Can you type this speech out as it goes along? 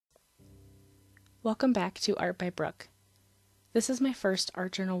Welcome back to Art by Brooke. This is my first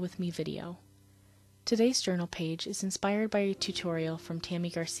Art Journal with Me video. Today's journal page is inspired by a tutorial from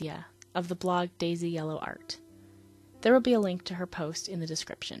Tammy Garcia of the blog Daisy Yellow Art. There will be a link to her post in the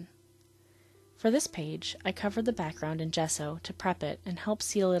description. For this page, I covered the background in gesso to prep it and help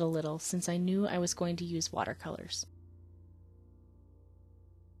seal it a little since I knew I was going to use watercolors.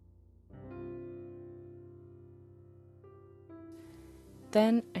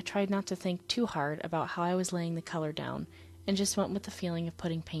 Then, I tried not to think too hard about how I was laying the color down and just went with the feeling of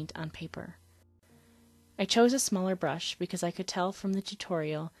putting paint on paper. I chose a smaller brush because I could tell from the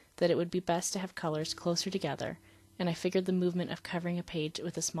tutorial that it would be best to have colors closer together, and I figured the movement of covering a page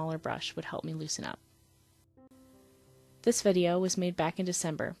with a smaller brush would help me loosen up. This video was made back in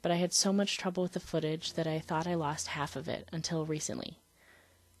December, but I had so much trouble with the footage that I thought I lost half of it until recently.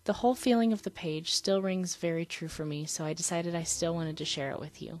 The whole feeling of the page still rings very true for me, so I decided I still wanted to share it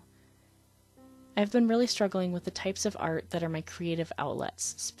with you. I've been really struggling with the types of art that are my creative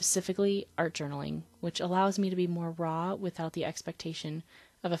outlets, specifically art journaling, which allows me to be more raw without the expectation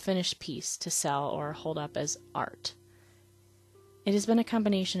of a finished piece to sell or hold up as art. It has been a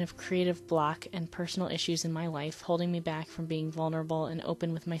combination of creative block and personal issues in my life holding me back from being vulnerable and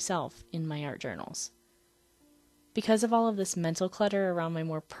open with myself in my art journals. Because of all of this mental clutter around my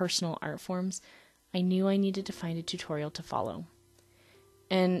more personal art forms, I knew I needed to find a tutorial to follow.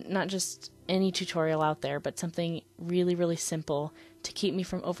 And not just any tutorial out there, but something really, really simple to keep me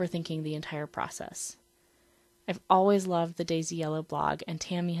from overthinking the entire process. I've always loved the Daisy Yellow blog, and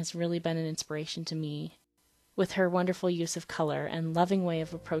Tammy has really been an inspiration to me with her wonderful use of color and loving way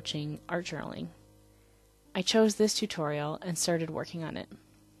of approaching art journaling. I chose this tutorial and started working on it.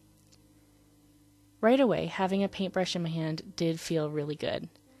 Right away, having a paintbrush in my hand did feel really good.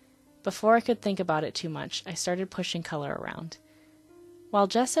 Before I could think about it too much, I started pushing color around. While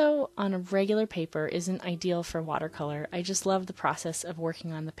gesso on a regular paper isn't ideal for watercolor, I just love the process of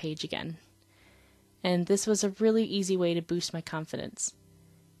working on the page again. And this was a really easy way to boost my confidence.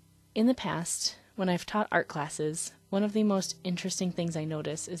 In the past, when I've taught art classes, one of the most interesting things I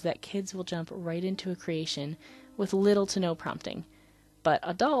notice is that kids will jump right into a creation with little to no prompting. But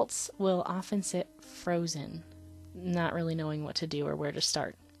adults will often sit frozen, not really knowing what to do or where to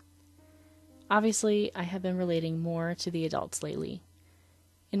start. Obviously, I have been relating more to the adults lately.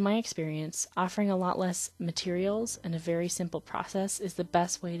 In my experience, offering a lot less materials and a very simple process is the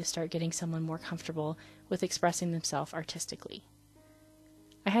best way to start getting someone more comfortable with expressing themselves artistically.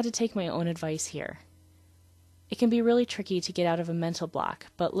 I had to take my own advice here. It can be really tricky to get out of a mental block,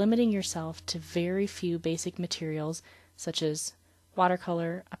 but limiting yourself to very few basic materials such as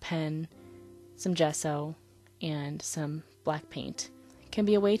watercolor, a pen, some gesso, and some black paint can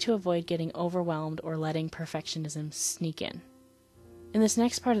be a way to avoid getting overwhelmed or letting perfectionism sneak in. In this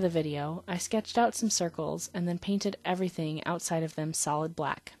next part of the video, I sketched out some circles and then painted everything outside of them solid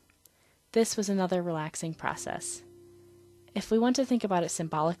black. This was another relaxing process. If we want to think about it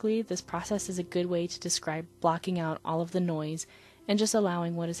symbolically, this process is a good way to describe blocking out all of the noise and just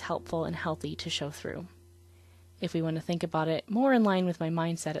allowing what is helpful and healthy to show through. If we want to think about it more in line with my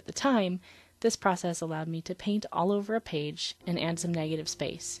mindset at the time, this process allowed me to paint all over a page and add some negative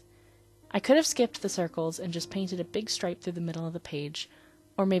space. I could have skipped the circles and just painted a big stripe through the middle of the page,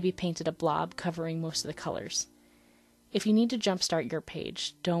 or maybe painted a blob covering most of the colors. If you need to jumpstart your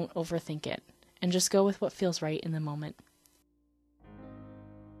page, don't overthink it, and just go with what feels right in the moment.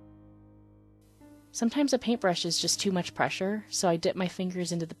 Sometimes a paintbrush is just too much pressure, so I dip my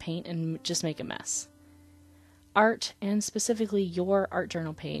fingers into the paint and just make a mess. Art, and specifically your art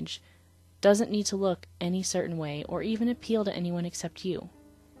journal page, doesn't need to look any certain way or even appeal to anyone except you.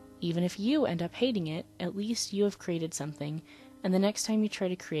 Even if you end up hating it, at least you have created something, and the next time you try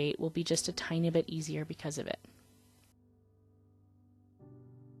to create will be just a tiny bit easier because of it.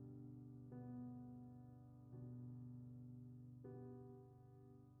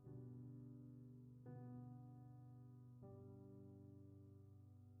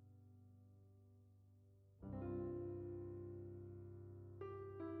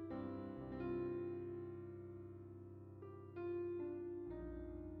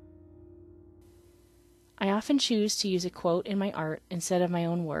 I often choose to use a quote in my art instead of my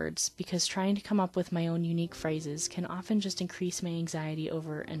own words because trying to come up with my own unique phrases can often just increase my anxiety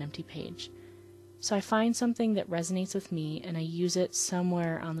over an empty page. So I find something that resonates with me and I use it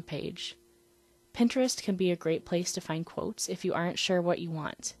somewhere on the page. Pinterest can be a great place to find quotes if you aren't sure what you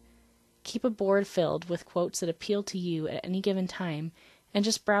want. Keep a board filled with quotes that appeal to you at any given time and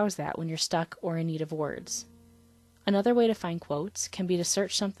just browse that when you're stuck or in need of words. Another way to find quotes can be to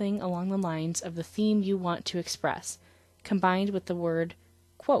search something along the lines of the theme you want to express, combined with the word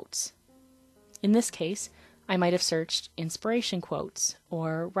quotes. In this case, I might have searched inspiration quotes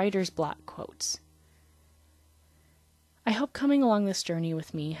or writer's block quotes. I hope coming along this journey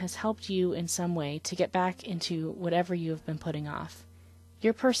with me has helped you in some way to get back into whatever you have been putting off.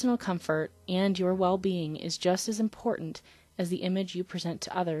 Your personal comfort and your well-being is just as important as the image you present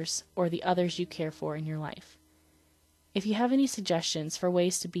to others or the others you care for in your life. If you have any suggestions for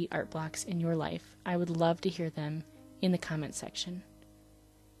ways to beat art blocks in your life, I would love to hear them in the comment section.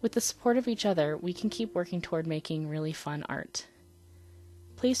 With the support of each other, we can keep working toward making really fun art.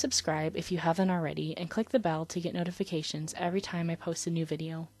 Please subscribe if you haven't already and click the bell to get notifications every time I post a new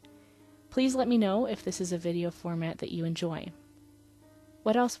video. Please let me know if this is a video format that you enjoy.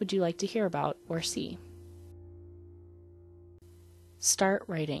 What else would you like to hear about or see? Start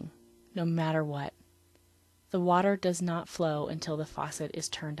writing, no matter what. The water does not flow until the faucet is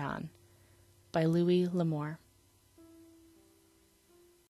turned on. By Louis L'Amour.